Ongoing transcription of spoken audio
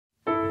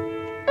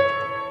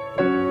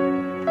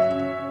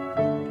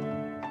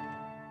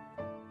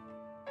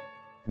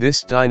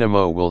This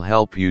dynamo will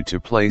help you to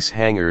place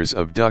hangers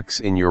of ducts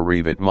in your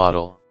Revit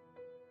model.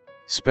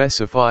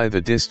 Specify the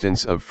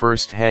distance of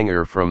first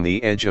hanger from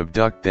the edge of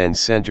duct, then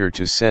center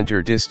to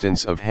center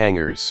distance of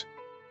hangers.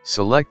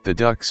 Select the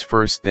ducts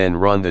first, then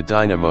run the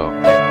dynamo.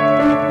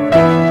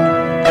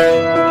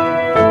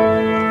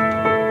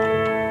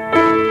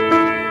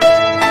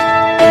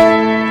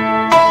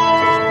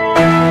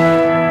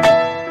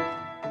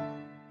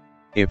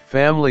 If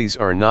families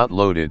are not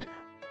loaded,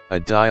 a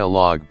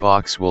dialog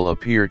box will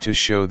appear to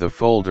show the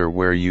folder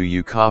where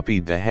you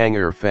copied the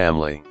hanger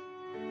family.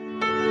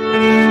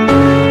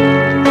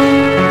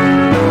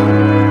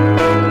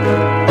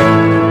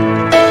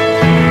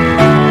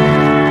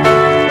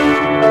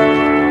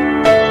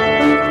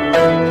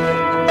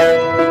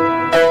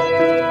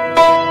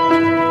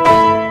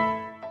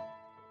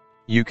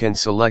 You can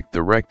select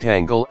the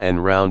rectangle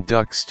and round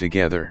ducts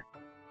together.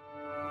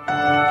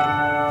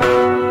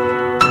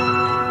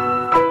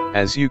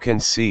 As you can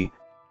see,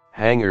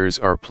 hangers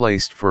are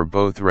placed for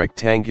both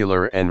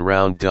rectangular and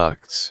round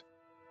ducts.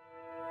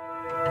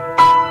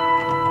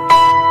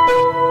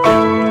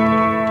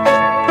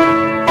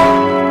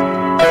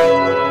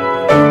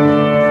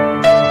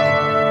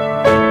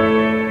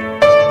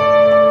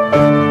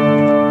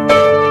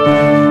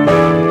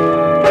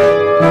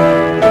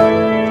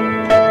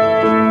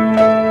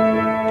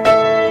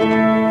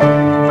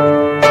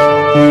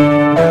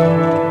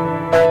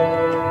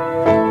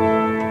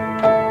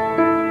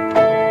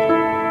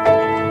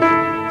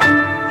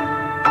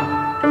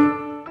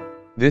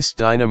 This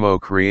dynamo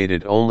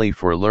created only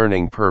for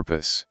learning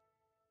purpose.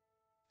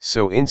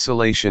 So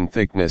insulation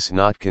thickness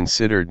not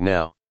considered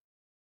now.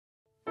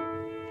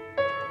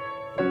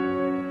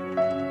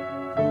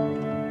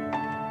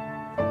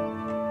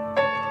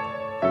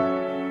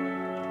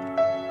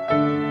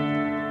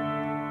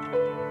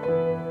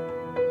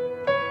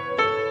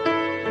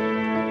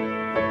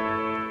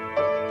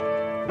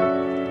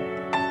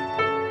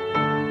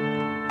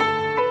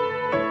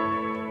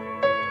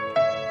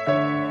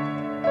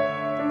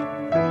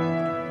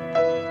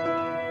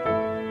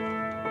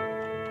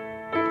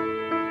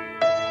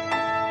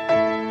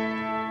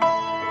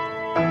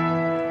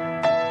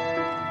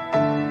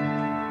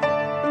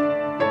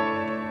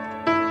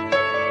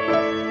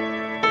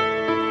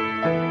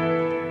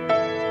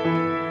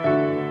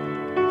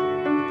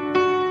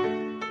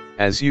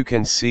 As you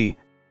can see,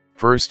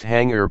 first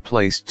hanger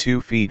placed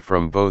 2 feet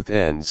from both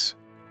ends.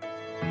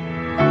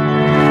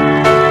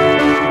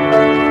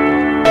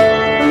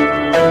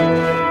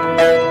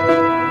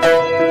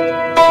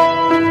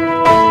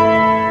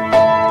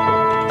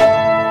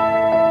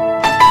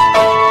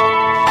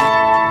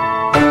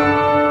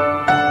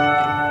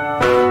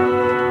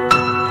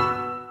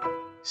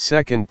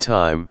 Second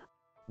time,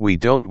 we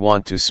don't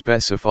want to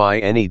specify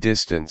any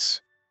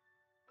distance.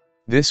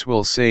 This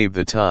will save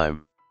the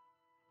time.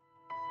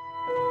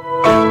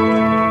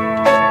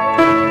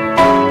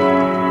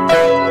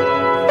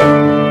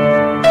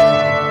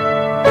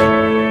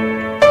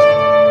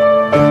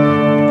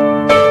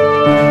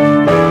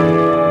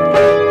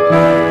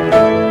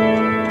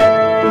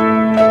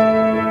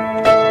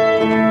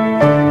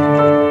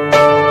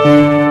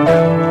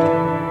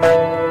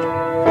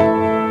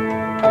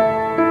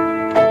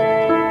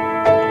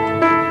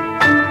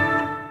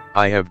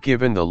 I have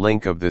given the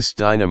link of this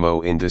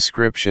dynamo in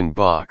description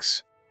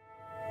box.